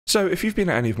So if you've been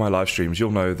at any of my live streams,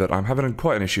 you'll know that I'm having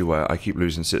quite an issue where I keep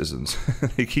losing citizens.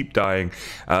 They keep dying,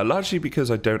 largely because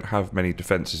I don't have many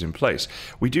defences in place.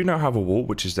 We do now have a wall,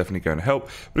 which is definitely going to help,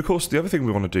 but of course the other thing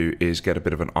we want to do is get a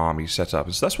bit of an army set up,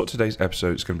 and so that's what today's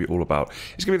episode is going to be all about.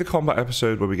 It's going to be the combat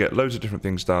episode where we get loads of different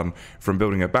things done, from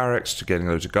building a barracks to getting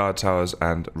loads of guard towers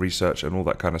and research and all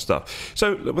that kind of stuff.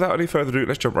 So without any further ado,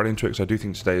 let's jump right into it, because I do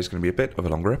think today is going to be a bit of a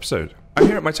longer episode. I'm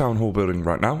here at my town hall building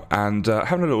right now, and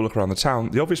having a little look around the town.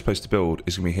 The obvious place to build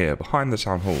is going to be here, behind the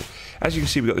town hall. As you can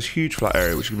see, we've got this huge flat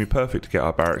area, which is going to be perfect to get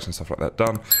our barracks and stuff like that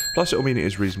done. Plus, it'll mean it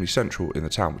is reasonably central in the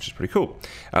town, which is pretty cool.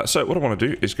 So what I want to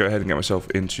do is go ahead and get myself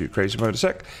into crazy mode a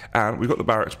sec, and we've got the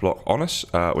barracks block on us.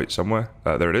 Wait, somewhere.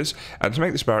 There it is. And to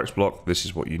make this barracks block, this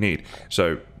is what you need.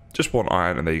 So just one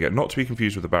iron, and there you go. Not to be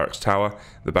confused with the barracks tower,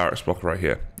 the barracks block right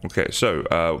here. Okay, so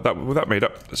with that made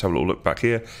up, let's have a little look back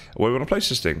here where we want to place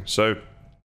this thing. So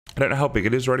I don't know how big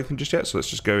it is or anything just yet, so let's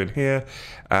just go in here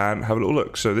and have a little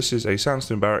look. So this is a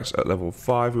sandstone barracks at level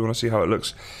 5. We want to see how it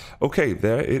looks. Okay,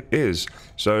 there it is.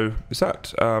 So is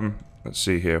that, let's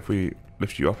see here, if we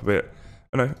lift you up a bit.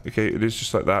 Oh no, okay, it is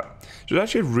just like that. So it's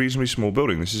actually a reasonably small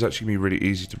building. This is actually going to be really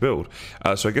easy to build.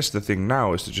 So I guess the thing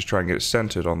now is to just try and get it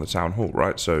centered on the town hall,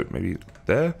 right? So maybe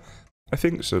there, I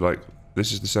think. So like,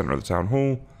 this is the center of the town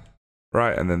hall,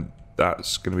 right? And then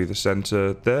that's going to be the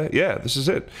center there. Yeah, this is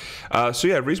it. So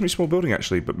yeah, reasonably small building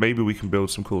actually, but maybe we can build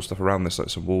some cool stuff around this, like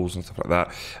some walls and stuff like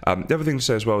that. The other thing to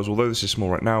say as well is, although this is small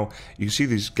right now, you can see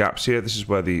these gaps here. This is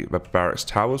where the barracks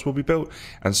towers will be built,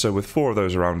 and so with 4 of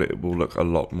those around it, it will look a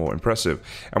lot more impressive.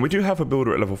 And we do have a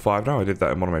builder at level 5 now. I did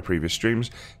that in one of my previous streams,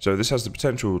 so this has the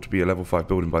potential to be a level 5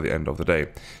 building by the end of the day.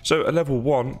 So at level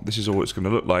 1, this is all it's going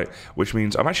to look like, which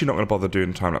means I'm actually not going to bother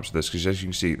doing a time lapse of this, because as you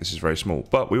can see, this is very small.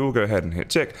 But we will go ahead and hit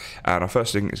tick, and our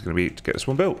first thing is going to be to get this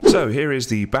one built. So here is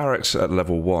the barracks at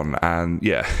level 1, and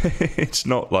yeah, it's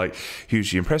not like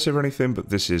hugely impressive or anything, but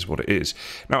this is what it is.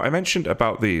 Now I mentioned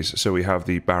about these, so we have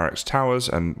the barracks towers,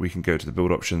 and we can go to the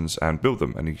build options and build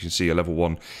them, and you can see a level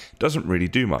 1 doesn't really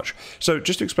do much. So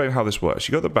just to explain how this works,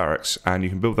 you got the barracks, and you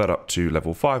can build that up to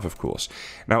level 5, of course.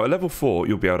 Now at level 4,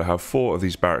 you'll be able to have 4 of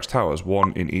these barracks towers,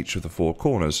 1 in each of the 4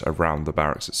 corners around the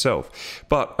barracks itself.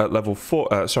 But at level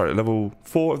 4, at level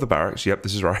 4 of the barracks, yep,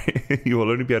 this is right, you will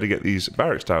only be able to get these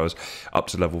barracks towers up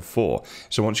to level 4.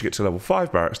 So once you get to level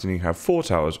 5 barracks, then you can have 4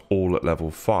 towers all at level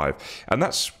 5. And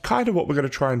that's kind of what we're going to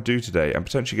try and do today, and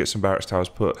potentially get some barracks towers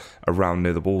put around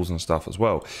near the walls and stuff as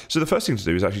well. So the first thing to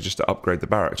do is actually just to upgrade the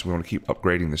barracks. We want to keep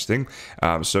upgrading this thing.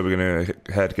 So we're going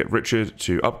to head get Richard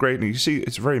to upgrade, and you see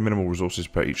it's very minimal resources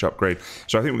per each upgrade.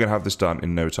 So I think we're going to have this done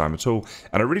in no time at all.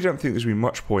 And I really don't think there's going to be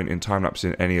much point in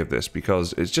time-lapsing any of this,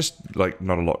 because it's just like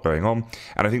not a lot going on.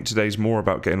 And I think today's more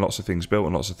about getting lots of things built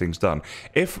and lots of things done.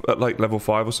 If at like level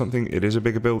 5 or something it is a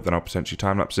bigger build, then I'll potentially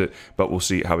time-lapse it, but we'll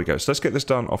see how we go. So let's get this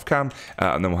done off cam,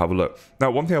 and then we'll have a look.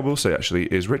 Now one thing I will say actually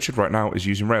is Richard right now is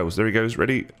using rails. There he goes,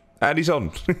 ready? And he's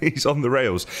on. He's on the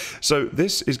rails. So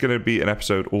this is going to be an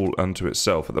episode all unto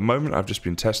itself. At the moment, I've just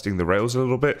been testing the rails a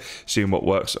little bit, seeing what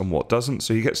works and what doesn't.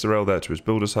 So he gets the rail there to his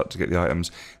builder's hut to get the items,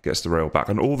 gets the rail back,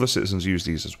 and all the citizens use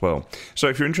these as well. So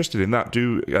if you're interested in that,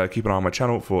 do keep an eye on my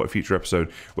channel for a future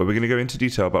episode where we're going to go into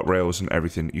detail about rails and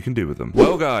everything you can do with them.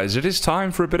 Well guys, it is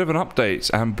time for a bit of an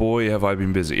update, and boy have I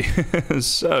been busy.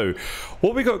 So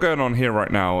what we got going on here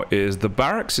right now is the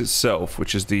barracks itself,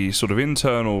 which is the sort of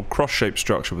internal cross-shaped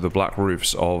structure with the black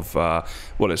roofs of,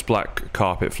 well, it's black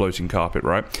carpet, floating carpet,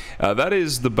 right? That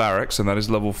is the barracks, and that is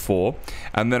level 4.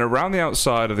 And then around the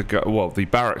outside of the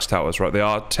barracks towers, right? They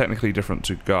are technically different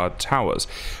to guard towers.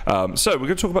 So we're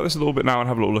going to talk about this a little bit now and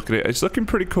have a little look at it. It's looking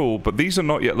pretty cool, but these are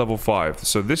not yet level 5.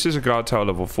 So this is a guard tower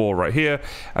level 4 right here,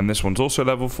 and this one's also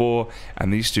level 4,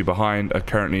 and these 2 behind are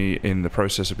currently in the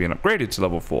process of being upgraded to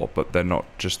level 4, but they're not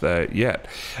just there yet.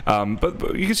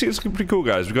 But you can see it's looking pretty cool,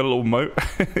 guys. We've got a little moat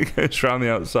that goes around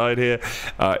the outside here.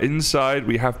 Inside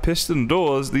we have piston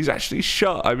doors. These actually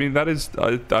shut. I mean, that is,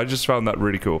 I just found that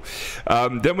really cool.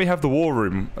 Then we have the war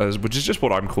room, which is just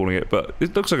what I'm calling it, but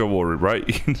it looks like a war room, right?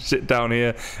 You can sit down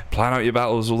here, plan out your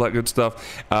battles, all that good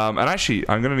stuff. And actually,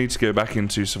 I'm going to need to go back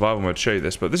into survival mode to show you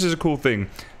this, but this is a cool thing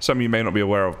some of you may not be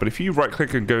aware of. But if you right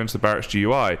click and go into the barracks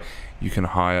GUI, you can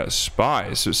hire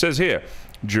spies. So it says here,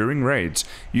 during raids,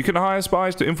 you can hire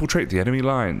spies to infiltrate the enemy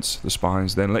lines. The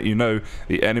spies then let you know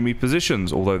the enemy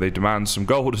positions, although they demand some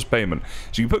gold as payment.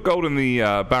 So you put gold in the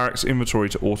barracks inventory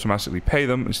to automatically pay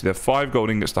them. And so they have 5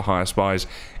 gold ingots to hire spies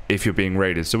if you're being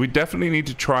raided. So we definitely need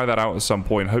to try that out at some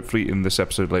point, hopefully in this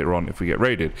episode later on if we get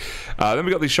raided. Then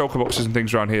we got these shulker boxes and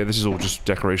things around here. This is all just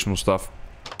decorational stuff.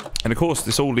 And of course,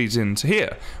 this all leads into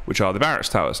here, which are the barracks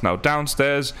towers. Now,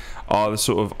 downstairs are the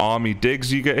sort of army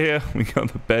digs you get here. We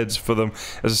got the beds for them.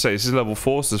 As I say, this is level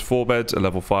 4, so there's 4 beds. At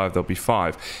level 5, there'll be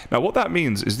 5. Now, what that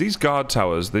means is these guard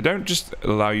towers, they don't just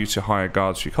allow you to hire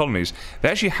guards for your colonies. They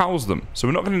actually house them. So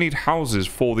we're not going to need houses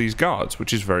for these guards,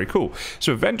 which is very cool.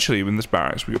 So eventually, in this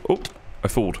barracks, we go... I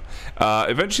fooled.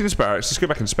 Eventually, this barracks, let's go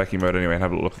back in speccy mode anyway and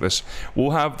have a look at this. We'll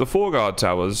have the 4 guard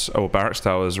towers, or barracks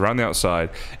towers, around the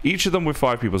outside, each of them with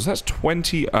 5 people. So that's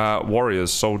 20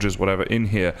 warriors, soldiers, whatever, in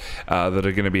here that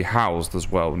are going to be housed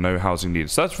as well. No housing needed.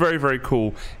 So that's very, very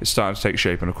cool. It's starting to take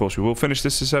shape. And of course, we will finish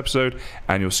this episode,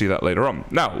 and you'll see that later on.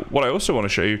 Now, what I also want to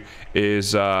show you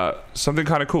is something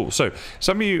kind of cool. So,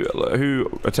 some of you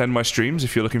who attend my streams,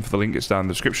 if you're looking for the link, it's down in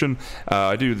the description.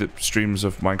 I do the streams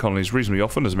of Minecolonies reasonably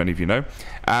often, as many of you know.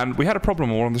 And we had a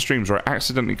problem on one of the streams where I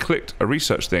accidentally clicked a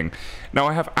research thing. Now,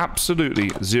 I have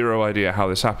absolutely zero idea how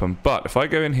this happened, but if I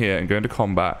go in here and go into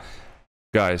combat,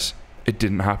 guys, it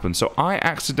didn't happen. So I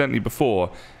accidentally before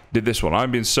did this one.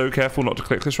 I'm being so careful not to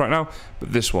click this right now,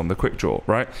 but this one, the quick draw,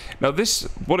 right? Now this,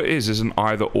 what it is an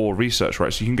either or research,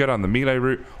 right? So you can go down the melee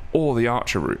route or the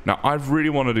archer route. Now I really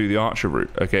want to do the archer route,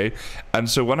 okay? And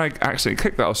so when I accidentally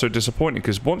clicked that, I was so disappointed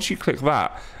because once you click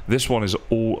that, this one is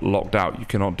all locked out. You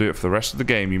cannot do it for the rest of the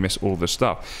game. You miss all this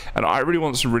stuff. And I really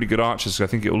want some really good archers because I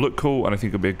think it'll look cool and I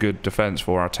think it'll be a good defense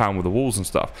for our town with the walls and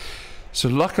stuff. So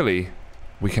luckily,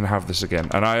 we can have this again.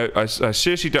 And I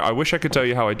seriously don't, I wish I could tell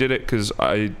you how I did it because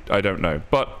I don't know.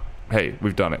 But hey,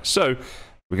 we've done it. So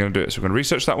we're going to do it. So we're going to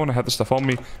research that one. I had the stuff on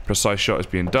me. Precise shot is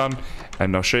being done.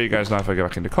 And I'll show you guys now if I go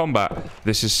back into combat.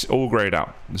 This is all grayed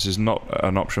out. This is not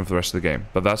an option for the rest of the game.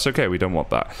 But that's okay. We don't want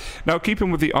that. Now,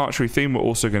 keeping with the archery theme, we're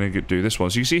also going to do this one.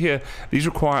 So you see here, these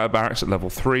require a barracks at level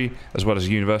 3, as well as a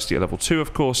university at level 2,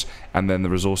 of course. And then the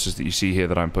resources that you see here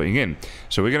that I'm putting in.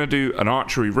 So we're going to do an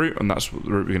archery route, and that's the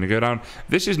route we're going to go down.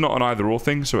 This is not an either-or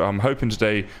thing. So I'm hoping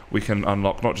today we can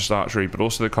unlock not just archery, but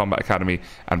also the combat academy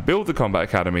and build the combat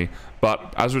academy.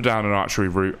 But as we're down an archery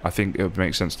route, I think it would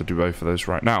make sense to do both of those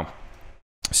right now.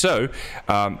 So,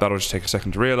 that'll just take a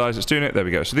second to realize it's doing it. There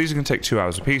we go. So these are going to take 2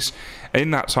 hours a piece.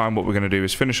 In that time, what we're going to do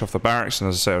is finish off the barracks. And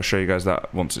as I say, I'll show you guys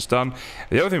that once it's done.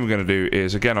 The other thing we're going to do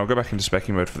is, again, I'll go back into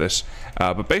speccy mode for this.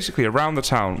 But basically, around the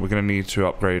town, we're going to need to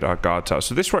upgrade our guard tower.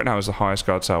 So this right now is the highest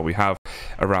guard tower we have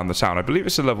around the town. I believe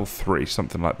it's a level 3,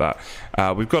 something like that.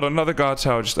 We've got another guard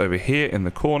tower just over here in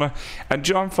the corner. And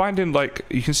I'm finding, like,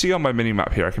 you can see on my mini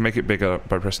map here, I can make it bigger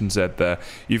by pressing Z there.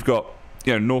 You've got,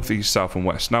 you know, north, east, south, and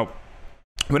west. Now,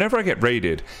 whenever I get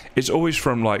raided, it's always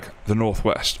from like the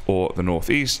northwest or the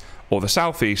northeast or the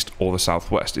southeast or the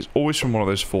southwest. It's always from one of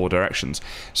those 4 directions.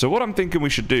 So what I'm thinking we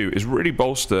should do is really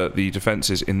bolster the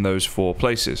defenses in those 4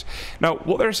 places. Now,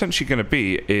 what they're essentially going to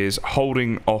be is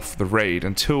holding off the raid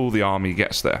until the army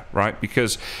gets there, right?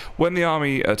 Because when the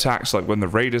army attacks, like when the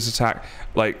raiders attack,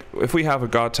 like if we have a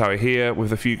guard tower here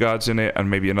with a few guards in it and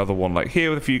maybe another one like here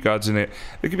with a few guards in it,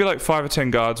 there could be like 5 or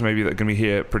 10 guards maybe that are going to be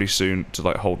here pretty soon to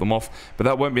like hold them off, but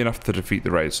that won't be enough to defeat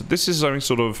the raid. So this is something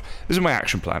sort of, this is my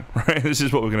action plan, right? This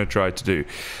is what we're going to try to do.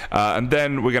 And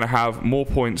then we're going to have more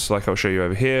points like I'll show you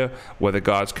over here where the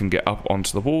guards can get up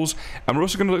onto the walls, and we're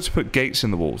also going to look to put gates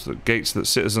in the walls, the gates that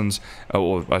citizens,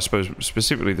 or I suppose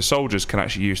specifically the soldiers, can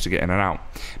actually use to get in and out.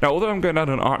 Now, although I'm going down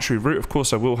an archery route, of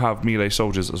course I will have melee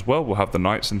soldiers as well. We'll have the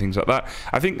knights and things like that.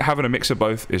 I think having a mix of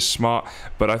both is smart,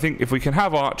 but I think if we can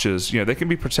have archers, you know, they can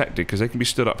be protected because they can be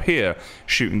stood up here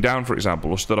shooting down, for example,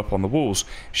 or stood up on the walls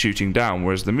shooting down,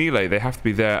 whereas the melee, they have to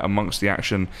be there amongst the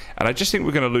action, and I just think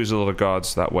we're going to lose a lot of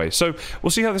guards that way. So we'll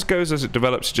see how this goes as it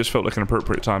develops. It just felt like an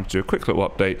appropriate time to do a quick little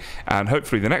update, and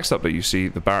hopefully the next update you see,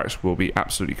 the barracks will be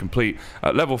absolutely complete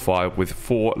at level 5 with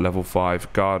 4 level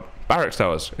 5 guard barracks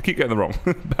towers. I keep getting them wrong.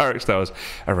 Barracks towers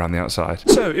around the outside.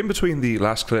 So in between the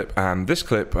last clip and this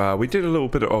clip, we did a little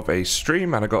bit of a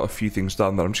stream and I got a few things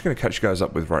done that I'm just going to catch you guys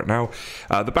up with right now.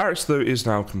 The barracks though is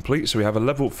now complete, so we have a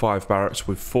level 5 barracks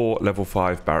with 4 level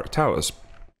 5 barrack towers.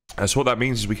 So what that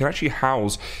means is we can actually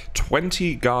house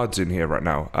 20 guards in here right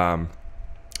now.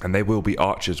 And they will be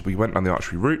archers. We went on the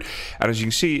archery route, and as you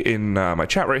can see in my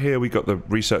chat right here, we got the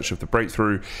research of the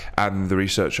breakthrough and the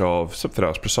research of something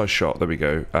else. Precise shot, there we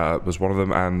go, was one of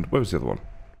them, and where was the other one?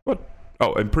 What?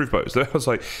 Oh, improved bows. I was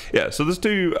like, yeah, so there's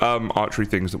 2 archery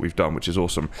things that we've done, which is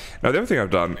awesome. Now, the other thing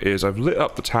I've done is I've lit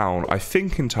up the town, I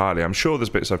think entirely. I'm sure there's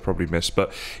bits I've probably missed,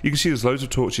 but you can see there's loads of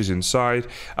torches inside.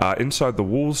 Inside the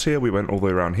walls here, we went all the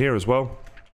way around here as well.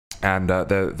 And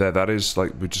there that is,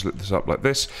 like, we just lit this up like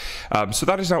this. So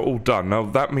that is now all done. Now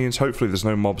that means hopefully there's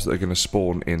no mobs that are going to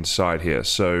spawn inside here.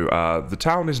 So the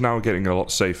town is now getting a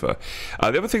lot safer.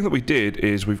 The other thing that we did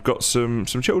is we've got some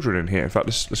children in here. In fact,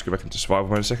 let's go back into survival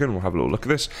mode a second. We'll have a little look at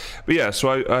this. But yeah, so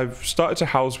I've started to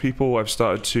house people. I've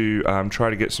started to try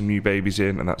to get some new babies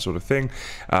in and that sort of thing.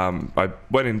 I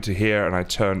went into here and I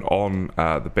turned on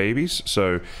the babies.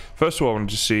 So first of all, I wanted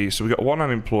to see, so we've got 1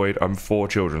 unemployed and 4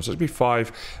 children. So it'd be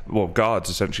 5, well, guards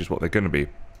essentially is what they're going to be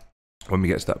when we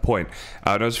get to that point.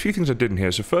 There's a few things I did in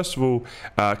here. So first of all,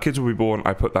 kids will be born,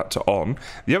 I put that to on.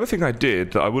 The other thing I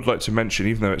did that I would like to mention,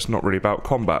 even though it's not really about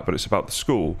combat, but it's about the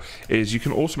school, is you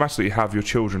can automatically have your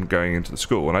children going into the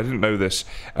school. And I didn't know this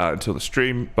until the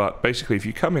stream, but basically if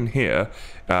you come in here,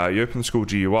 you open the school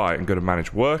GUI and go to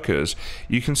manage workers,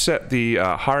 you can set the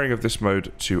hiring of this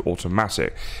mode to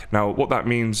automatic. Now what that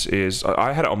means is,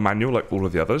 I had it on manual like all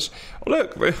of the others. Oh,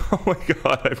 look, oh my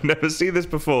god, I've never seen this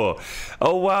before.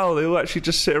 Oh wow, they will actually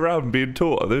just sit around being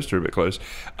taught. Oh, those two are a bit close.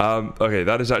 Okay,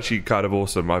 that is actually kind of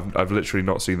awesome. I've literally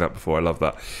not seen that before. I love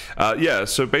that. Yeah,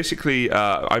 so basically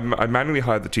I manually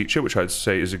hired the teacher, which I'd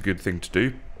say is a good thing to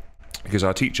do, because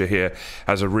our teacher here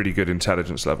has a really good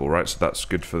intelligence level, right? So that's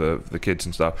good for the kids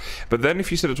and stuff. But then if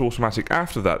you set it to automatic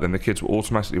after that, then the kids will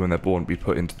automatically, when they're born, be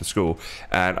put into the school.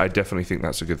 And I definitely think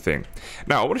that's a good thing.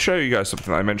 Now, I want to show you guys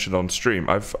something that I mentioned on stream.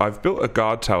 I've built a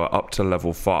guard tower up to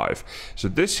level 5. So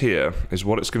this here is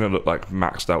what it's going to look like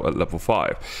maxed out at level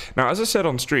 5. Now, as I said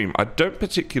on stream, I don't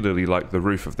particularly like the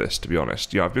roof of this, to be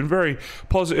honest. Yeah, I've been very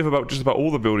positive about just about all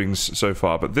the buildings so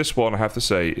far, but this one, I have to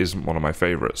say, isn't one of my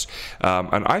favorites.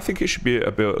 And I think it should be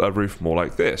a roof more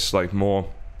like this, like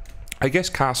more, I guess,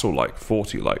 castle-like,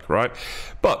 40-like, right?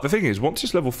 But the thing is, once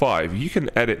it's level 5, you can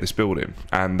edit this building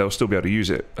and they'll still be able to use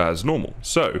it as normal.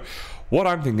 So what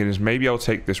I'm thinking is maybe I'll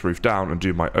take this roof down and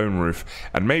do my own roof,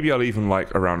 and maybe I'll even,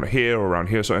 like, around here or around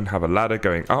here, so I can have a ladder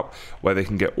going up where they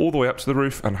can get all the way up to the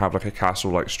roof and have like a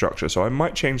castle-like structure. So I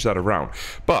might change that around,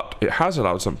 but it has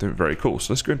allowed something very cool.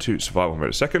 So let's go into survival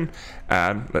mode a second,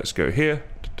 and let's go here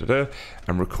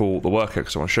and recall the worker,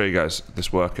 because I want to show you guys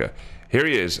this worker. Here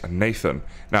he is, Nathan.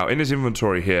 Now, in his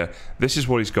inventory here, this is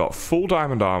what he's got. Full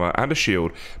diamond armor and a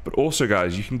shield, but also,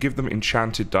 guys, you can give them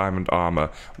enchanted diamond armor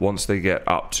once they get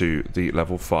up to the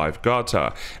level 5 guard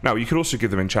tower. Now, you can also give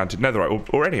them enchanted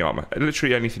netherite or any armor,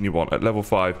 literally anything you want. At level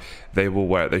 5, they will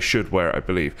wear it. They should wear it, I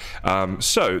believe.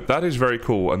 So that is very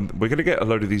cool, and we're going to get a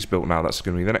load of these built now. That's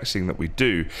going to be the next thing that we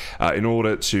do in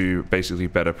order to basically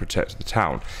better protect the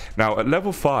town. Now, at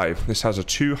level 5, this has a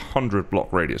 200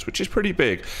 block radius, which is pretty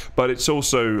big, but it's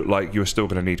also like you're still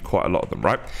going to need quite a lot of them,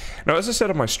 right? Now, as I said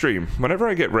on my stream, whenever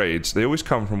I get raids, they always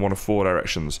come from one of 4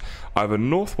 directions: either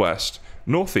northwest,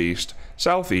 northeast,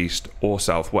 southeast, or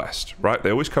southwest, right? They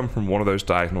always come from one of those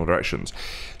diagonal directions.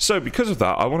 So because of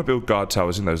that, I want to build guard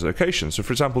towers in those locations. So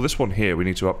for example, this one here, we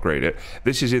need to upgrade it.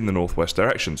 This is in the northwest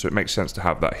direction, so it makes sense to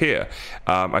have that here.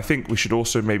 I think we should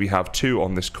also maybe have 2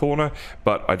 on this corner,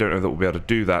 but I don't know that we'll be able to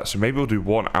do that. So maybe we'll do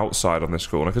 1 outside on this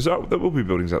corner, because there will be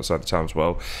buildings outside the town as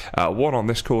well. 1 on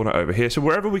this corner over here. So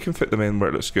wherever we can fit them in where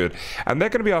it looks good. And they're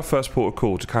going to be our first port of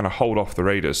call to kind of hold off the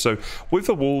raiders. So with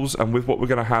the walls and with what we're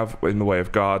going to have in the way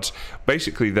of guards,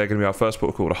 basically they're going to be our first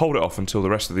port of call to hold it off until the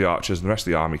rest of the archers and the rest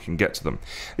of the army can get to them.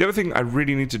 The other thing I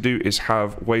really need to do is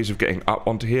have ways of getting up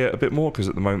onto here a bit more, because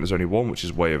at the moment there's only 1, which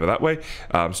is way over that way.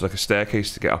 So like a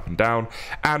staircase to get up and down,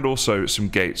 and also some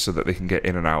gates so that they can get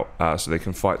in and out, so they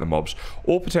can fight the mobs,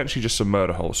 or potentially just some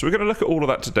murder holes. So we're going to look at all of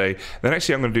that today. The next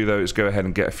thing I'm going to do though is go ahead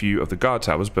and get a few of the guard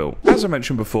towers built. As I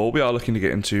mentioned before, we are looking to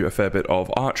get into a fair bit of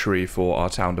archery for our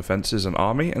town defenses and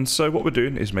army, and so what we're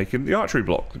doing is making the archery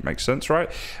block. It makes sense,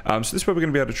 right? So this is where we're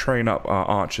going to be able to train up our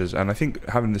archers, and I think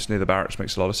having this near the barracks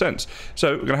makes a lot of sense.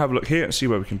 So we're going to have a look here and see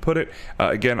where we can put it.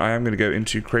 Again, I am going to go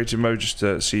into creative mode just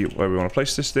to see where we want to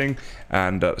place this thing,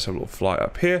 and let's have a little fly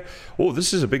up here. Oh,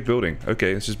 this is a big building.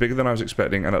 Okay, this is bigger than I was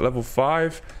expecting, and at level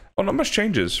 5, oh, not much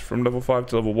changes from level 5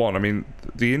 to level 1. I mean,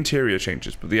 the interior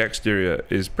changes, but the exterior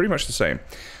is pretty much the same.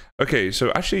 Okay,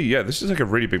 so actually, yeah, this is like a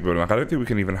really big building. Like, I don't think we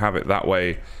can even have it that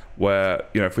way where,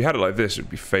 you know, if we had it like this, it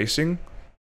would be facing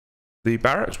the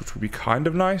barracks, which would be kind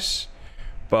of nice.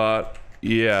 But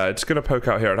yeah, it's going to poke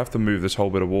out here. I'd have to move this whole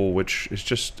bit of wall, which is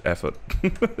just effort.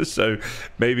 So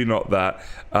maybe not that.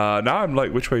 Now I'm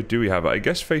like, which way do we have it? I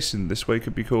guess facing this way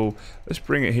could be cool. Let's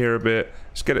bring it here a bit.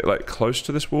 Let's get it like close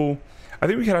to this wall. I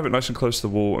think we can have it nice and close to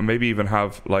the wall, and maybe even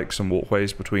have like some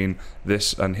walkways between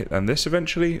this and this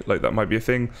eventually. Like that might be a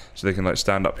thing, so they can like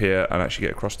stand up here and actually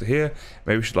get across to here.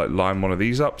 Maybe we should like line one of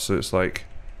these up so it's like,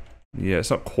 yeah, it's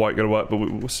not quite going to work, but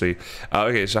we'll see.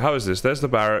 Okay, so how is this? There's the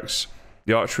barracks.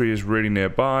 The archery is really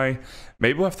nearby.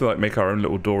 Maybe we'll have to like make our own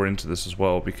little door into this as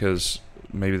well, because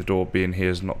maybe the door being here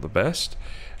is not the best.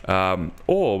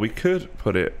 Or we could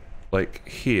put it like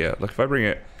here. Like if I bring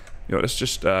it, you know, let's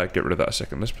just get rid of that a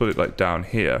second. Let's put it like down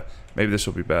here. Maybe this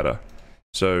will be better.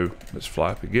 So let's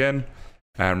fly up again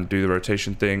and do the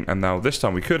rotation thing. And now this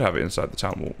time we could have it inside the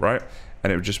town wall, right?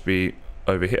 And it would just be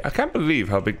over here. I can't believe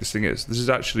how big this thing is. This is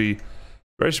actually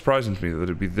very surprising to me that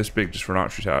it'd be this big just for an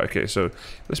archery tower. Okay, so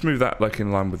let's move that like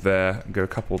in line with there and go a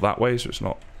couple that way so it's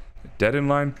not dead in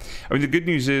line. I mean, the good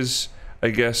news is, I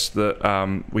guess,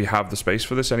 that we have the space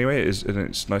for this anyway. And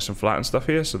it's nice and flat and stuff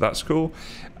here, so that's cool.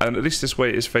 And at least this way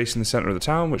it is facing the center of the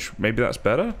town, which maybe that's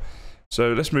better.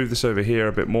 So let's move this over here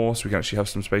a bit more so we can actually have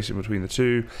some space in between the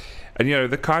two. And, you know,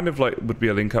 the kind of like would be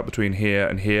a link up between here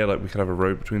and here, like we could have a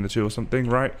road between the two or something,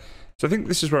 right? So I think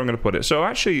this is where I'm going to put it. So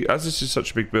actually, as this is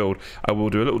such a big build, I will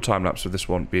do a little time-lapse of this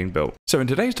one being built. So in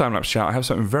today's time-lapse chat, I have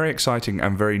something very exciting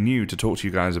and very new to talk to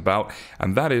you guys about,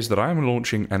 and that is that I am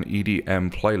launching an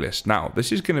EDM playlist. Now,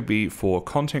 this is going to be for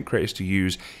content creators to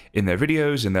use in their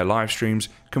videos, in their live streams,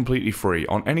 completely free.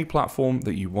 On any platform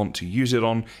that you want to use it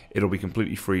on, it'll be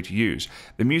completely free to use.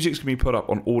 The music's going to be put up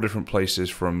on all different places,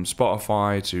 from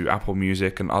Spotify to Apple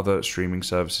Music and other streaming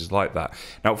services like that.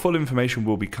 Now, full information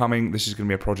will be coming. This is going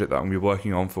to be a project that I'm going to be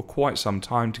working on for quite some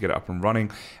time to get it up and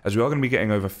running, as we are going to be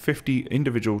getting over 50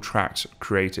 individual tracks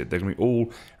created. They're going to be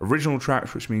all original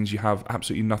tracks, which means you have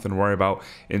absolutely nothing to worry about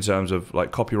in terms of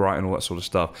like copyright and all that sort of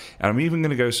stuff. And I'm even going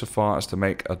to go so far as to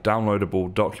make a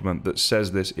downloadable document that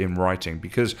says this in writing,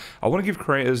 because I want to give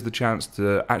creators the chance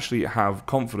to actually have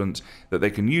confidence that they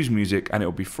can use music and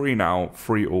it'll be free now,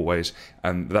 free always,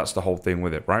 and that's the whole thing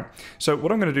with it, right? So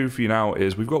what I'm going to do for you now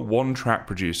is we've got one track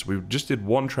produced. We just did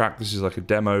one track. This is like a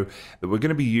demo that we're going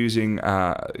to be using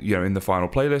you know, in the final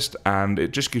playlist, and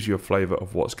it just gives you a flavor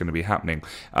of what's going to be happening.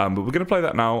 But we're going to play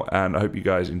that now, and I hope you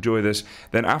guys enjoy this.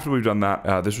 Then after we've done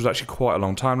that, this was actually quite a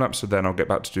long time lapse, so then I'll get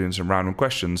back to doing some random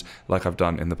questions like I've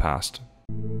done in the past.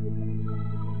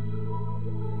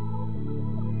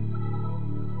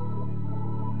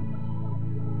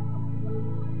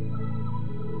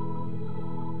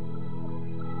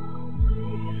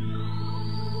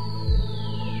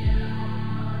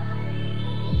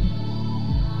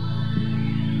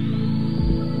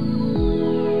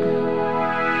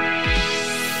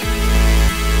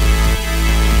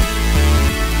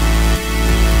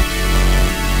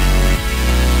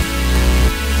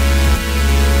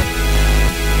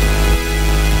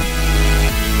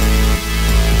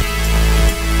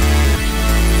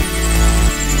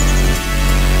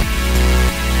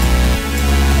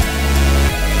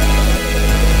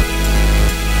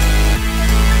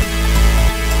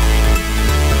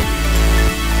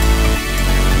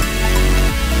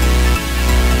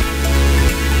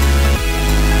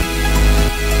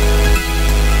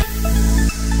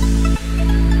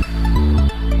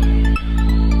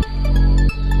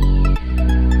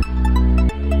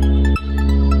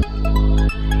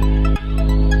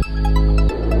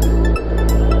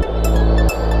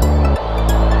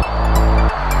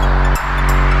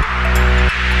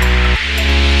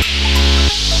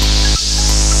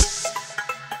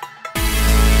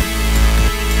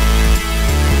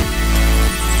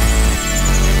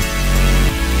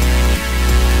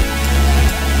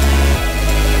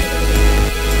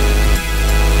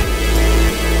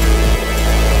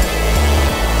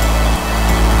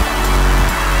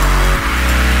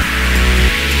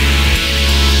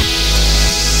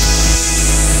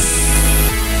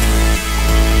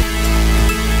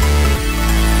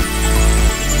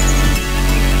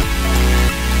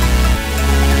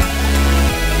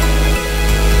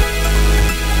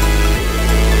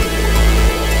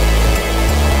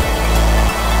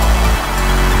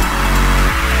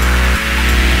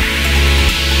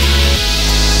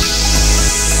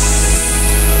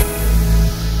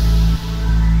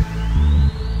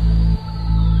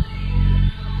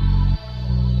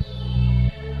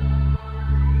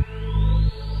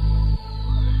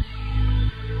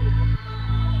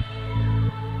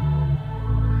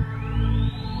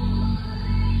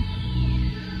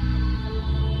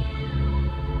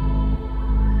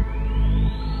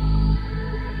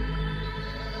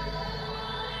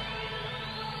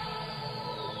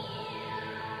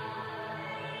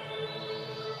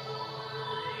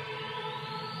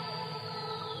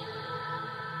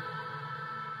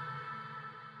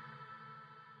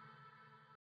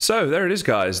 So there it is,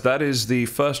 guys. That is the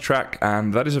first track,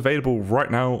 and that is available right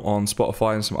now on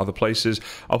Spotify and some other places.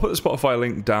 I'll put the Spotify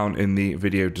link down in the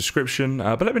video description,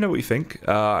 but let me know what you think.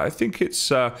 I think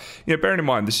it's, you know, bearing in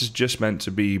mind this is just meant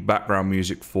to be background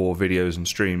music for videos and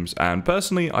streams, and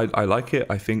personally I like it.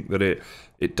 I think that it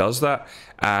it does that.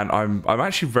 And I'm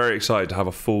actually very excited to have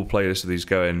a full playlist of these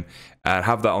going and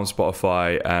have that on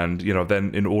Spotify. And, you know,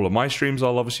 then in all of my streams,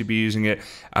 I'll obviously be using it.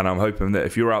 And I'm hoping that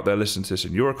if you're out there listening to this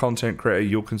and you're a content creator,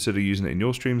 you'll consider using it in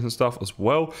your streams and stuff as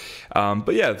well.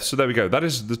 But yeah, so there we go. That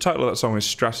is the title of that song is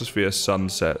Stratosphere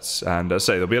Sunsets. And as I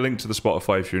say, there'll be a link to the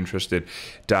Spotify if you're interested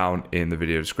down in the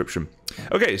video description.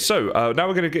 Okay, so now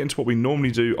we're going to get into what we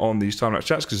normally do on these time-lapse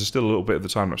chats, because there's still a little bit of the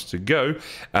time-lapse to go.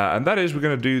 And that is we're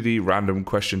going to do the random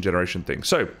question generation thing.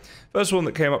 So first one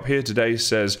that came up here today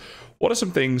says, what are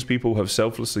some things people have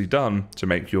selflessly done to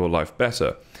make your life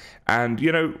better? And,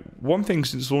 you know, one thing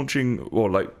since launching, or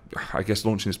like, I guess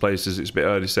launching this playlist is it's a bit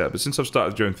early set, but since I've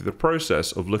started going through the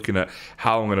process of looking at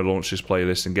how I'm going to launch this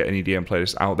playlist and get an EDM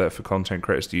playlist out there for content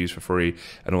creators to use for free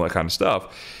and all that kind of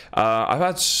stuff, I've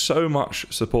had so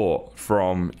much support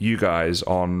from you guys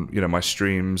on, you know, my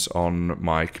streams, on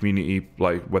my community,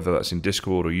 like whether that's in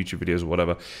Discord or YouTube videos or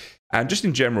whatever, and just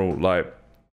in general, like,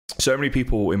 so many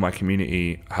people in my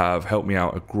community have helped me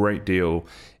out a great deal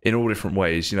in all different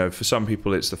ways. You know, for some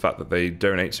people, it's the fact that they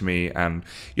donate to me, and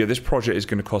you know, this project is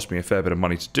going to cost me a fair bit of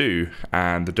money to do,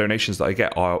 and the donations that I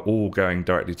get are all going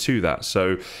directly to that.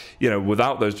 So, you know,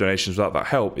 without those donations, without that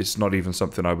help, it's not even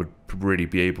something I would really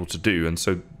be able to do. And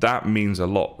so that means a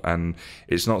lot, and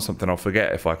it's not something I'll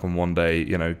forget if I can one day,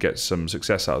 you know, get some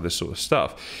success out of this sort of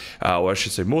stuff. Or I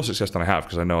should say more success than I have,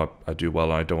 because I know I do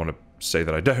well, and I don't want to say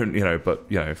that I don't, you know, but,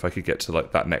 you know, if I could get to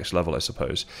like that next level, I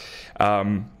suppose.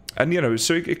 And, you know,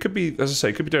 so it could be, as I say,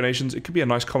 it could be donations, it could be a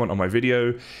nice comment on my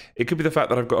video, it could be the fact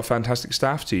that I've got a fantastic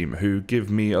staff team who give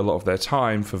me a lot of their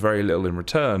time for very little in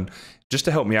return, just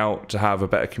to help me out to have a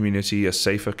better community, a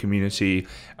safer community,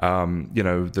 you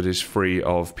know, that is free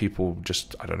of people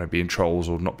just, I don't know, being trolls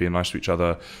or not being nice to each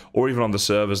other, or even on the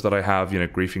servers that I have, you know,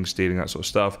 griefing, stealing, that sort of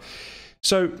stuff.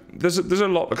 So there's a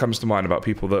lot that comes to mind about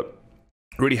people that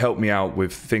really helped me out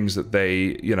with things that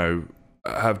they, you know,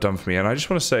 have done for me. And I just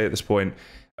want to say at this point,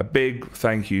 a big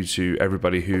thank you to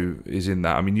everybody who is in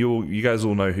that. I mean, you guys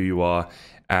all know who you are,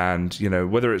 and, you know,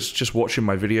 whether it's just watching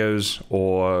my videos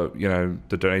or, you know,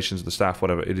 the donations of the staff,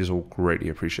 whatever, it is all greatly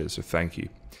appreciated, so thank you.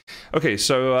 Okay,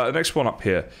 so the next one up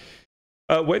here.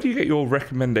 Where do you get your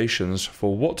recommendations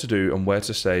for what to do and where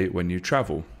to stay when you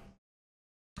travel?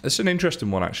 It's an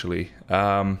interesting one, actually.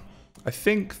 I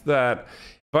think that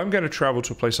if I'm going to travel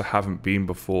to a place I haven't been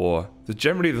before,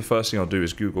 generally the first thing I'll do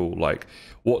is Google, like,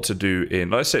 what to do in,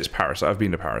 let's say it's Paris. I've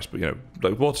been to Paris, but, you know,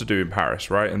 like, what to do in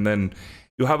Paris, right? And then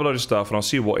you'll have a load of stuff, and I'll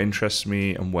see what interests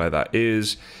me and where that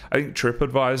is. I think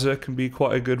TripAdvisor can be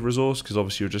quite a good resource, because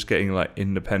obviously you're just getting, like,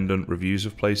 independent reviews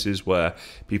of places where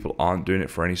people aren't doing it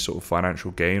for any sort of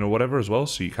financial gain or whatever as well,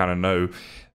 so you kind of know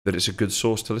that it's a good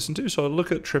source to listen to. So I'll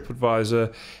look at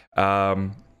TripAdvisor.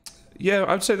 Yeah,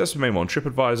 I'd say that's the main one,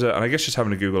 TripAdvisor, and I guess just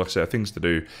having a Google, like I say, things to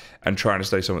do, and trying to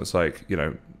stay somewhere that's, like, you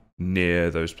know,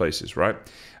 near those places, right?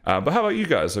 But how about you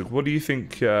guys? Like, what do you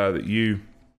think what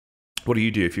do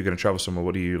you do if you're going to travel somewhere?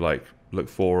 What do you, like, look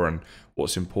for, and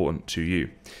what's important to you?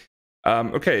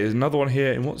 Okay, there's another one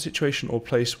here. In what situation or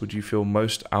place would you feel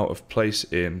most out of place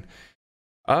in?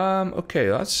 Okay,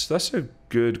 that's a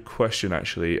good question,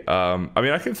 actually. I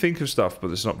mean, I can think of stuff,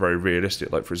 but it's not very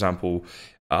realistic. Like, for example,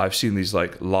 I've seen these,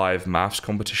 like, live maths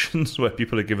competitions where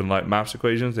people are given, like, maths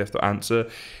equations they have to answer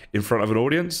in front of an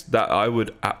audience. That I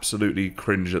would absolutely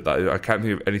cringe at that. I can't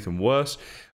think of anything worse.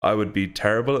 I would be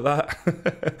terrible at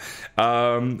that.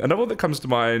 Another one that comes to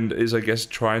mind is, I guess,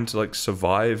 trying to, like,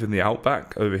 survive in the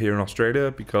outback over here in Australia,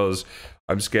 because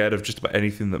I'm scared of just about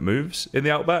anything that moves in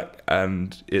the outback,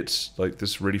 and it's like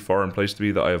this really foreign place to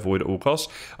me that I avoid at all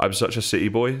costs. I'm such a city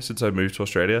boy since I moved to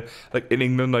Australia. Like, in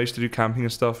England, I used to do camping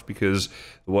and stuff, because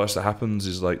the worst that happens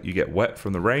is, like, you get wet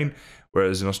from the rain.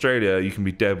 Whereas in Australia, you can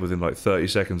be dead within like 30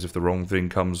 seconds if the wrong thing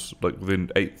comes like within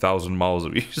 8,000 miles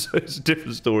of you. So it's a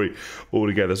different story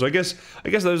altogether. So I guess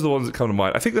those are the ones that come to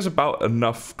mind. I think there's about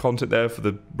enough content there for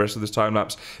the rest of this time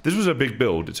lapse. This was a big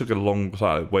build. It took a long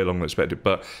time, way longer than expected.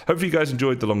 But hopefully you guys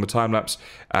enjoyed the longer time lapse,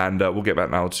 and we'll get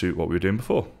back now to what we were doing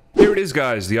before. Here it is,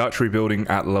 guys, the archery building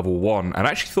at level 1, and I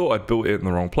actually thought I'd built it in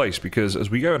the wrong place, because as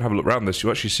we go and have a look around this,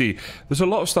 you actually see there's a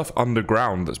lot of stuff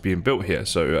underground that's being built here.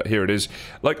 So here it is,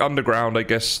 like underground, I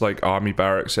guess, like army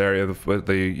barracks area where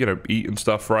they, you know, eat and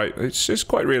stuff, right? It's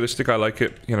quite realistic. I like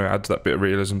it, you know, adds that bit of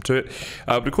realism to it.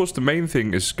 But of course, the main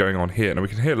thing is going on here. Now we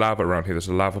can hear lava around here. There's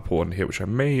a lava pool in here, which I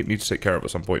may need to take care of at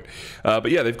some point.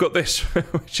 But yeah, they've got this,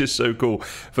 which is so cool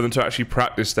for them to actually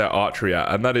practice their archery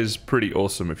at, and that is pretty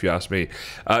awesome if you ask me.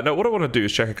 Now, what I want to do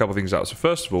is check a couple things out. So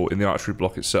first of all, in the archery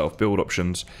block itself, build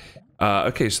options,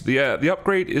 Okay, so the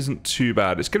upgrade isn't too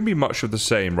bad. It's going to be much of the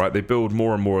same, right? They build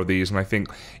more and more of these, and I think,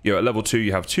 you know, at level 2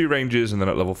 you have 2 ranges, and then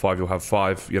at level 5 you'll have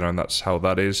 5, you know, and that's how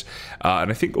that is.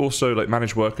 And I think also, like,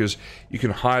 managed workers, you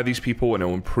can hire these people and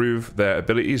it'll improve their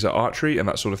abilities at archery and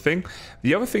that sort of thing.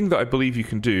 The other thing that I believe you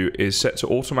can do is set to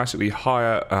automatically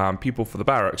hire people for the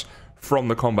barracks from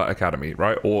the combat academy,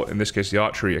 right? Or in this case, the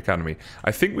archery academy.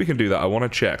 I think we can do that. I want to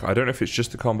check. I don't know if it's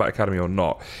just the combat academy or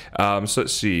not. So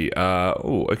let's see.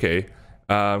 Oh, okay.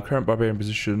 Current barbarian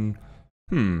position.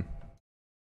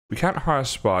 We can't hire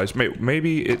spies.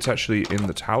 Maybe it's actually in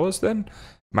the towers then?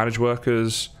 Manage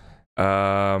workers.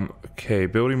 Okay,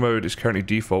 building mode is currently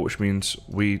default, which means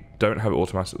we don't have it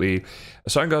automatically.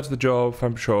 Assign guard to the job,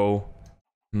 find patrol.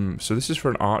 So this is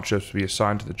for an archer to be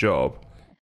assigned to the job.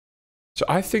 So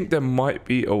I think there might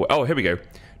be... Oh, here we go.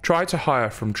 Try to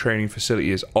hire from training facility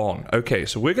is on. Okay,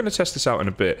 so we're going to test this out in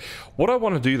a bit. What I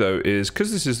want to do, though, is,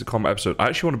 because this is the combat episode, I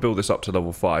actually want to build this up to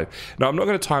level 5. Now, I'm not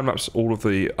going to time-lapse all of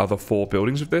the other 4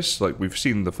 buildings of this. Like, we've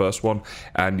seen the first one,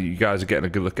 and you guys are getting a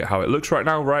good look at how it looks right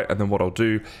now, right? And then what I'll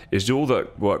do is do all the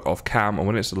work off cam, and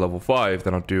when it's at level 5,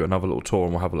 then I'll do another little tour,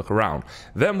 and we'll have a look around.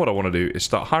 Then what I want to do is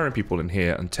start hiring people in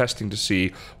here and testing to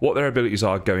see what their abilities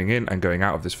are going in and going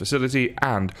out of this facility,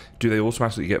 and do they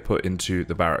automatically get put into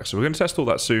the barracks. So we're going to test all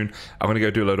that soon. I'm going to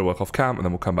go do a load of work off cam, and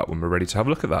then we'll come back when we're ready to have a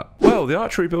look at that. Well, the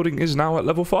archery building is now at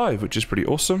level 5, which is pretty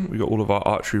awesome. We've got all of our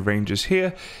archery ranges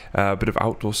here, a bit of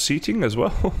outdoor seating as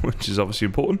well, which is obviously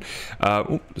important.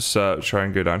 Let's try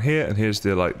and go down here, and here's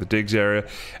the digs area,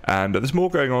 and there's more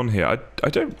going on here. I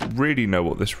don't really know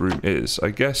what this room is. I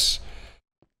guess...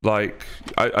 like,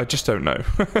 I just don't know,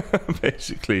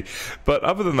 basically. But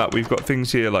other than that, we've got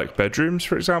things here like bedrooms,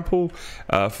 for example,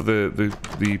 for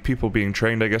the people being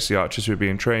trained, I guess, the archers who are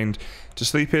being trained to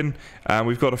sleep in. And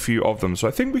we've got a few of them. So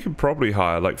I think we can probably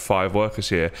hire like 5 workers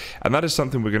here. And that is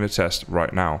something we're going to test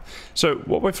right now. So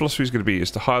what my philosophy is going to be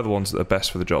is to hire the ones that are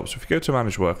best for the job. So if you go to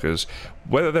manage workers,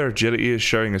 whether their agility is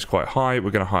showing is quite high,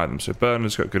 we're going to hire them. So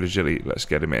Bernard's got good agility. Let's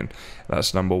get him in.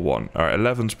 That's number 1. All right,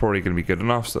 11's probably going to be good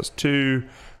enough. So that's 2.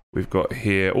 We've got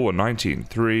here, 19,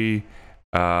 3,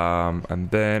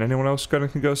 and then anyone else can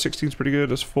go? 16's pretty good,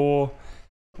 that's 4.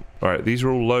 Alright, these are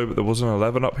all low, but there was an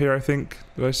 11 up here, I think,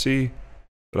 that I see,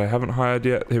 that I haven't hired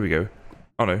yet. Here we go.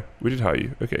 Oh no, we did hire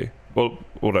you, okay. Well,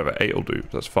 whatever, 8 will do,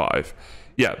 that's 5.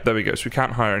 Yeah, there we go, so we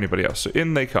can't hire anybody else. So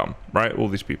in they come, right, all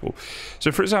these people.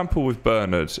 So for example, with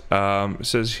Bernard, it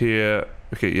says here...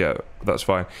 Okay, yeah, that's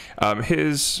fine.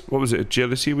 His, what was it,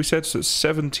 agility we said? So it's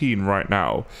 17 right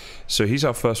now. So he's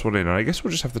our first one in. And I guess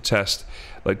we'll just have to test,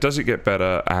 like, does it get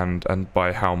better and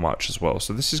by how much as well?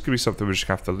 So this is going to be something we just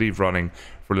have to leave running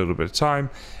for a little bit of time.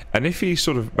 And if he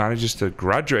sort of manages to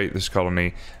graduate this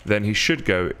colony, then he should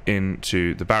go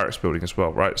into the barracks building as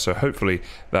well, right? So hopefully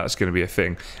that's going to be a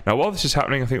thing. Now, while this is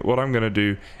happening, I think what I'm going to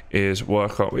do is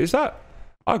work on... Is that...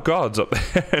 Our guard's up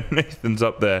there. Nathan's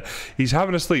up there. He's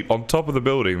having a sleep on top of the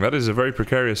building. That is a very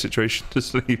precarious situation to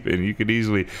sleep in. You could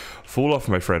easily fall off,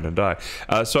 my friend, and die.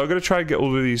 So I'm going to try and get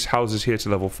all of these houses here to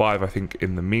level 5, I think,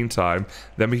 in the meantime.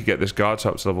 Then we can get this guard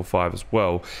up to level 5 as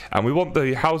well. And we want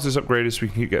the houses upgraded so we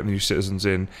can keep getting new citizens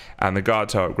in, and the guard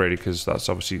tower upgraded because that's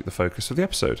obviously the focus of the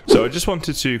episode. So I just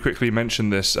wanted to quickly mention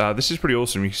this. This is pretty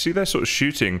awesome. You see they're sort of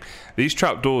shooting. These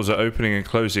trap doors are opening and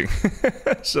closing.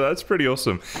 So that's pretty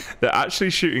awesome. They're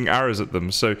actually shooting arrows at them,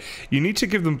 so you need to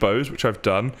give them bows, which I've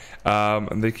done,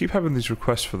 and they keep having these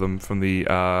requests for them from the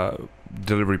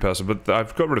delivery person, but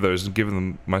I've got rid of those and given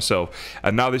them myself,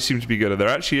 and now they seem to be good, and they're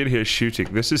actually in here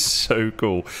shooting. This is so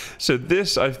cool. So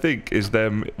this, I think, is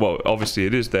them, well, obviously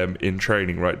it is them in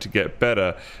training, right, to get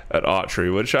better at archery,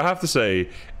 which I have to say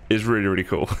is really, really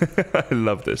cool. I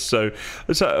love this. So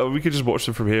let's, we could just watch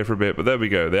them from here for a bit, but there we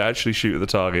go. They actually shoot at the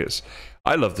targets.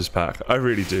 I love this pack. I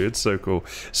really do. It's so cool.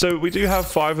 So we do have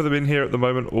 5 of them in here at the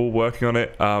moment, all working on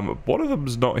it. One of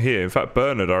them's not here. In fact,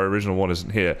 Bernard, our original one,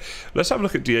 isn't here. Let's have a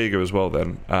look at Diego as well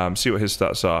then, see what his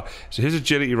stats are. So his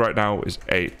agility right now is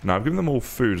 8. Now, I've given them all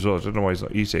food as well. I don't know why he's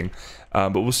not eating.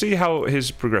 But we'll see how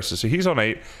his progresses. So he's on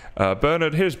 8.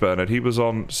 Bernard, here's Bernard. He was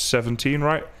on 17,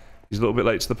 right? He's a little bit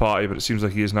late to the party, but it seems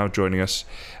like he is now joining us.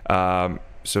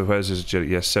 So where's his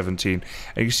agility? Yes, 17.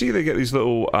 And you see they get these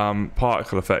little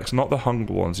particle effects, not the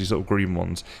hunger ones, these little green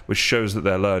ones, which shows that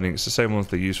they're learning. It's the same ones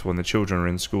they use for when the children are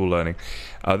in school learning.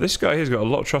 This guy here's got a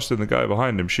lot of trust in the guy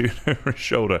behind him shooting over his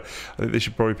shoulder. I think they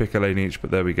should probably pick a lane each, but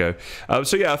there we go.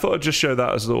 So yeah, I thought I'd just show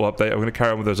that as a little update. I'm going to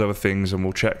carry on with those other things, and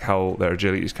we'll check how their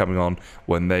agility is coming on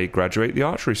when they graduate the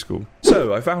archery school.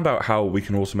 So I found out how we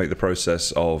can automate the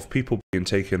process of people being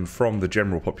taken from the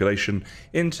general population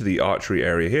into the archery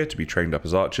area here to be trained up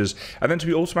as archers, and then to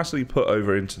be automatically put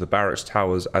over into the barracks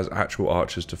towers as actual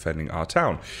archers defending our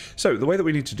town. So the way that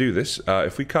we need to do this,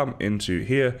 if we come into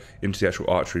here, into the actual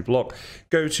archery block,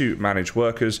 go to manage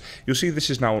workers, you'll see this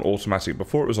is now on automatic.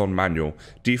 Before it was on manual.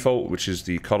 Default, which is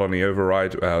the colony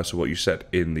override, so what you set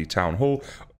in the town hall,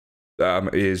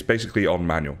 is basically on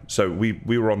manual. So we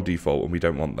were on default, and we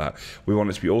don't want that. We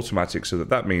want it to be automatic, so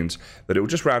that means that it will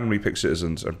just randomly pick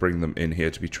citizens and bring them in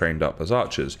here to be trained up as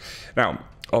archers. Now,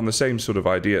 on the same sort of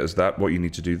idea as that, what you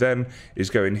need to do then is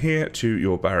go in here to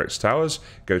your barracks towers,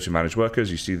 go to manage workers,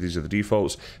 you see these are the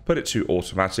defaults, put it to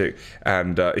automatic,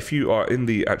 and if you are in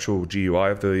the actual GUI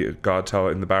of the guard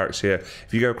tower in the barracks here, if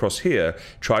you go across here,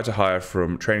 try to hire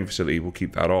from training facility, we'll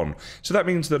keep that on. So that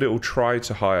means that it will try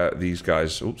to hire these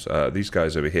guys, these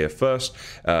guys over here first,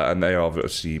 and they are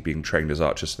obviously being trained as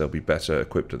archers, so they'll be better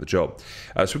equipped at the job.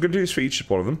 So we're going to do this for each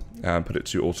one of them, and put it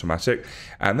to automatic,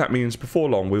 and that means before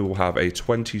long we will have a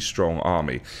 20 strong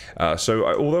army.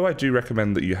 Although I do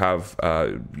recommend that you have,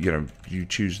 you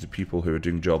choose the people who are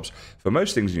doing jobs for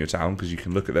most things in your town, because you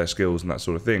can look at their skills and that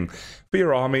sort of thing. For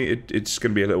your army, it's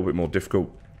going to be a little bit more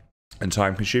difficult and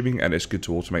time consuming, and it's good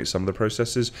to automate some of the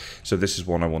processes. So this is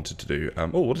one I wanted to do.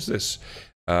 Oh, what is this?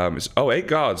 It's 8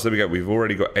 guards. There we go. We've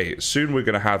already got 8. Soon we're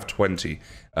going to have 20.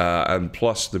 And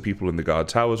plus the people in the guard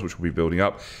towers, which we'll be building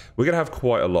up, we're going to have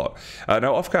quite a lot.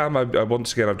 Now, off cam,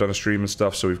 once again, I've done a stream and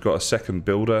stuff, so we've got a second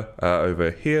builder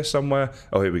over here somewhere.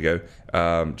 Oh, here we go.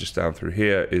 Just down through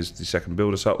here is the second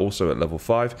builder site, also at level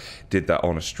 5. Did that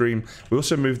on a stream. We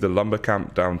also moved the lumber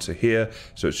camp down to here,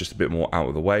 so it's just a bit more out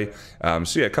of the way.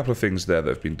 So yeah, a couple of things there that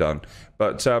have been done.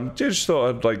 But just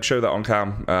thought I'd show that on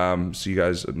cam, so you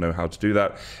guys know how to do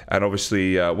that. And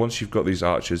obviously, once you've got these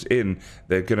archers in,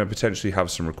 they're going to potentially have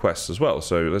some requests as well.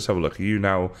 So let's have a look. Are you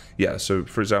now? Yeah. So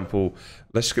for example,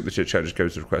 let's skip the chit chat, just go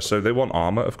to the request. So they want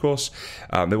armor, of course.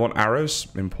 They want arrows,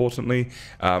 importantly,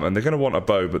 and they're going to want a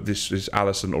bow. But this is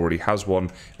Alison already has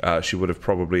one. She would have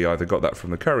probably either got that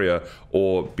from the courier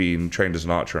or been trained as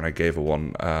an archer, and I gave her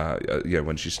one,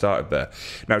 when she started there.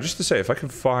 Now, just to say, if I can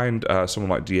find someone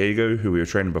like Diego, who we were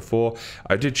training before,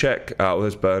 I did check.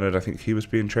 There's Bernard. I think he was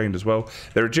being trained as well.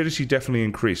 Their agility definitely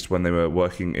increased when they were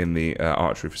working in the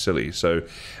archery facility. So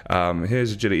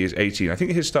his agility is 18. I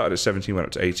think his started at 17, went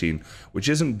up to 18, which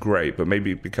isn't great, but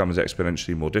maybe it becomes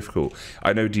exponentially more difficult.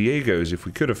 I know Diego's, if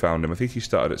we could have found him, I think he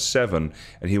started at 7,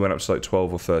 and he went up to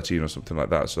 12 or 13 or something like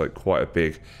that, so quite a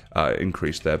big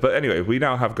increase there. But anyway, we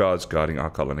now have guards guarding our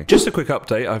colony. Just a quick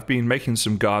update, I've been making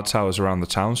some guard towers around the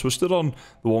town, so we're still on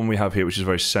the one we have here, which is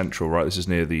very central, right? This is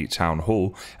near the town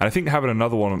hall, and I think having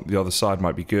another one on the other side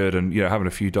might be good, and having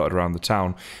a few dotted around the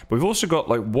town. But we've also got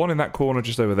one in that corner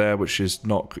just over there, which is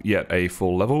not yet a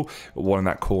full level, but one in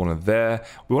that corner there.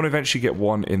 We want to eventually get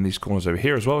one in these corners over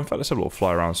here as well. In fact, let's have a little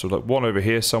fly around. So one over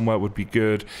here somewhere would be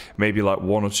good. Maybe 1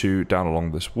 or 2 down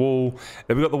along this wall.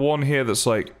 Then we've got the one here that's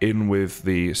in with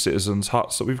the citizens'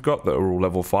 huts that we've got that are all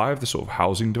level 5, the sort of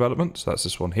housing development. So that's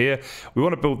this one here. We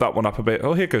want to build that one up a bit.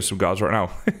 Oh, here goes some guards right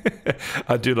now.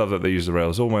 I do love that they use the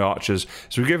rails. All my archers.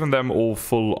 So we've given them all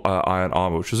full iron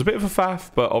armor, which was a bit of a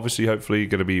faff, but obviously hopefully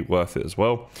going to be worth it as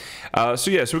well.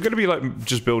 So we're going to be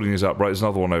just building these up, right? There's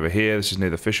another one over here. This is near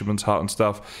the fisherman's hut and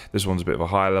stuff. This one's a bit of a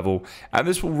higher level, and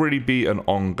this will really be an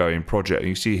ongoing project. And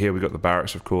you see here we've got the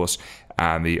barracks, of course,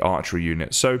 and the archery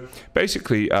unit. So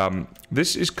basically,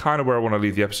 this is kind of where I want to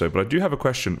leave the episode, but I do have a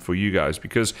question for you guys,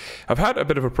 because I've had a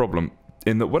bit of a problem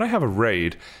in that when I have a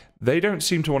raid, they don't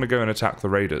seem to want to go and attack the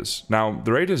raiders. Now,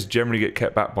 the raiders generally get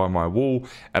kept back by my wall,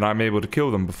 and I'm able to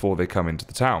kill them before they come into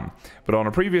the town. But on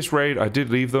a previous raid, I did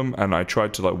leave them, and I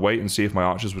tried to wait and see if my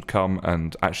archers would come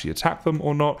and actually attack them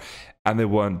or not, and they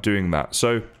weren't doing that.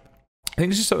 So I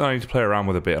think this is something I need to play around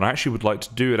with a bit, and I actually would like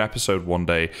to do an episode one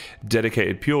day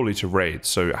dedicated purely to raids,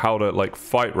 so how to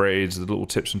fight raids, the little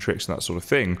tips and tricks and that sort of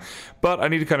thing. But I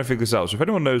need to kind of figure this out, so if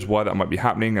anyone knows why that might be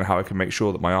happening and how I can make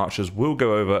sure that my archers will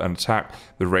go over and attack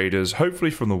the raiders,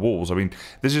 hopefully from the walls. I mean,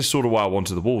 this is sort of why I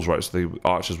wanted the walls, right? So the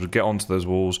archers would get onto those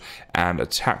walls and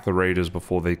attack the raiders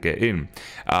before they get in.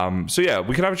 So yeah,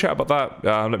 we can have a chat about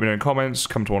that. Let me know in comments,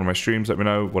 come to one of my streams, let me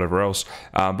know, whatever else.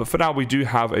 But for now, we do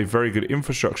have a very good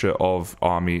infrastructure of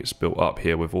armies built up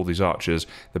here with all these archers,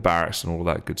 the barracks, and all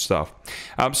that good stuff.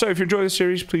 So if you enjoy this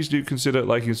series, please do consider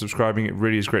liking and subscribing. It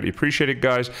really is greatly appreciated,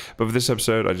 guys. But for this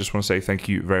episode, I just want to say thank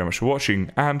you very much for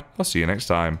watching, and I'll see you next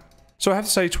time. So I have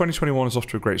to say 2021 is off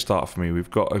to a great start for me.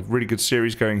 We've got a really good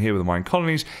series going here with the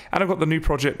Minecolonies, and I've got the new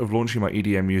project of launching my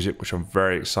EDM music, which I'm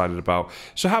very excited about.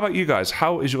 So how about you guys?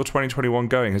 How is your 2021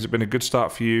 going? Has it been a good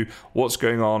start for you? What's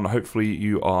going on? Hopefully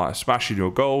you are smashing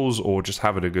your goals or just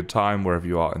having a good time wherever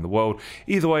you are in the world.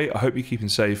 Either way, I hope you're keeping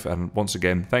safe, and once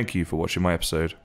again, thank you for watching my episode.